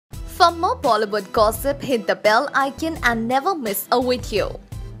For more Bollywood gossip, hit the bell icon and never miss a video.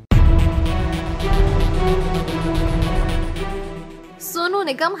 Sonu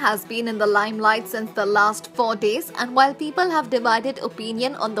Nigam has been in the limelight since the last 4 days, and while people have divided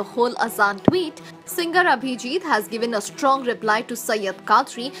opinion on the whole Azaan tweet, singer Abhijeet has given a strong reply to Syed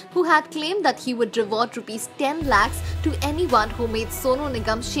Qadri, who had claimed that he would reward rupees 10 lakhs to anyone who made Sonu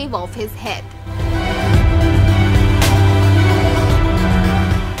Nigam shave off his head.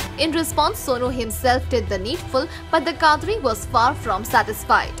 In response, Sonu himself did the needful, but the Qadri was far from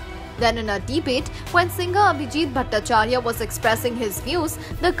satisfied. Then in a debate, when singer Abhijeet Bhattacharya was expressing his views,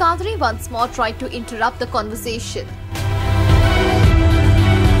 the Qadri once more tried to interrupt the conversation.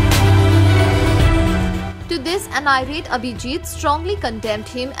 To this, an irate Abhijeet strongly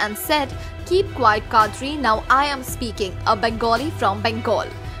condemned him and said, "Keep quiet, Qadri, now I am speaking, a Bengali from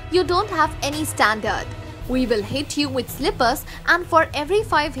Bengal. You don't have any standard. We will hit you with slippers, and for every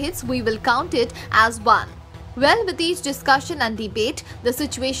 5 hits we will count it as 1. Well, with each discussion and debate, the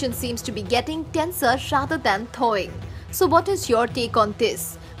situation seems to be getting tenser rather than thawing. So what is your take on this?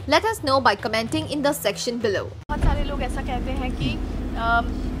 Let us know by commenting in the section below. बहुत सारे लोग ऐसा कहते हैं कि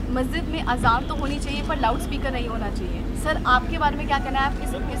मस्जिद में अजान तो होनी चाहिए पर लाउड स्पीकर नहीं होना चाहिए। सर, आपके बारे में क्या कहना है? आप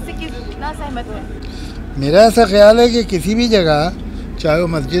इससे कितना सहमत हैं? मेरा ऐसा ख्याल है कि किसी भी जगह, चाहे वो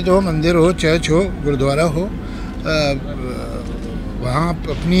मस्जिद हो, मंदिर हो, चर्च हो, गुरुद्वारा हो, वहाँ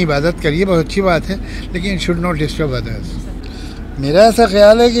अपनी इबादत करिए, बहुत अच्छी बात है, लेकिन शुड नॉट डिस्टर्ब अदर्स। मेरा ऐसा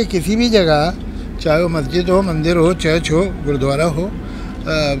ख्याल है कि किसी भी जगह, चाहे वो मस्जिद हो, मंदिर हो, चर्च हो, गुरुद्वारा हो,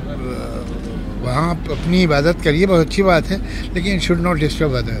 वहाँ अपनी इबादत करिए, बहुत अच्छी बात है, लेकिन शुड नॉट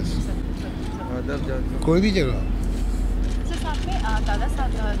डिस्टर्ब अदर्स। कोई भी जगह।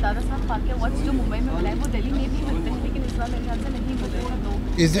 दादा साहब फाल्के अवार्ड्स जो मुंबई में मिला है वो दिल्ली में भी मिलते हैं, लेकिन इस बार मेरे ख्याल से नहीं मिले हैं। तो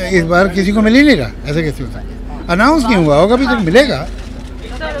इस बार किसी को मिल ही नहीं रहा, ऐसा कैसे होता है? अनाउंस नहीं हुआ होगा, अभी तक मिलेगा।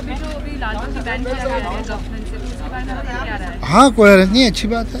 सर, अभी लालू की बैन किया गया है गवर्नमेंट से, उसके बारे में क्या रहा है? हाँ, कोई नहीं, अच्छी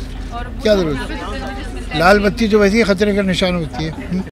बात है, क्या जरूरत है? लाल बत्ती तो वैसे ही खतरे का निशान होती है।